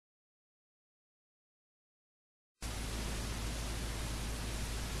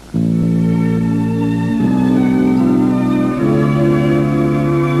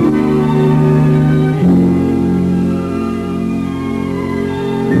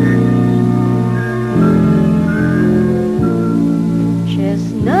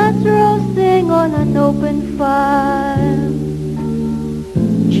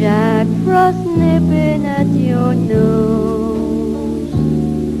nipping at your nose.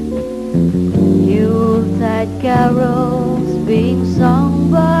 Yuletide carols being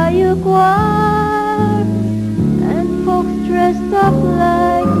sung by your choir, and folks dressed up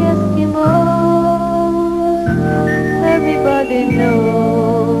like Eskimos. Everybody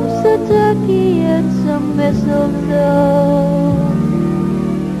knows a turkey and some mistletoe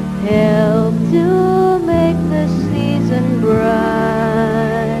help to make the season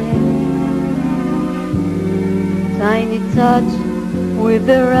bright. Tiny touch with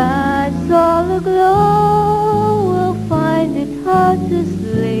their eyes all aglow will find it hard to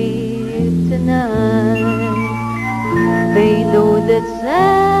sleep tonight. They know that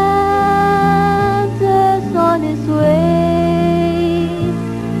Santa's on his way.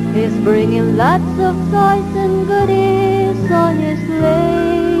 He's bringing lots of toys and goodies on his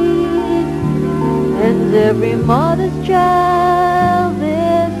sleigh. And every mother's child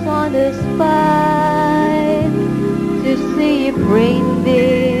is on the spine to see if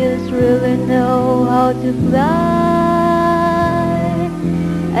reindeers really know how to fly.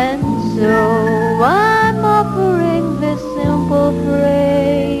 And so I'm offering this simple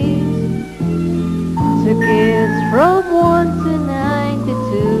phrase to kids from 1 to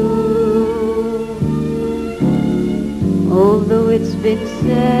 92. Although it's been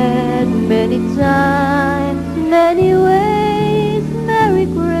said many times, many ways, Merry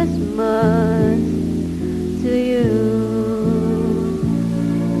Christmas to you.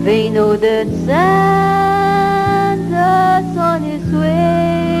 They know that Santa's on his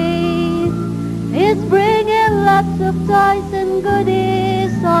way. He's bringing lots of toys and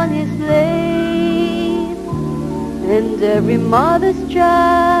goodies on his sleigh. And every mother's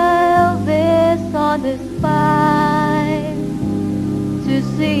child is on the spine to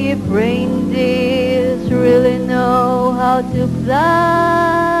see if reindeers really know how to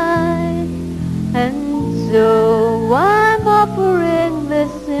fly. And so I'm offering this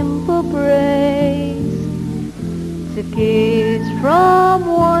simple praise to kids from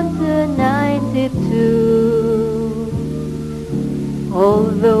 1 to 92.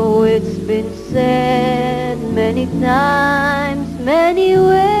 Although it's been said many times, many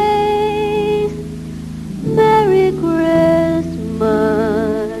ways,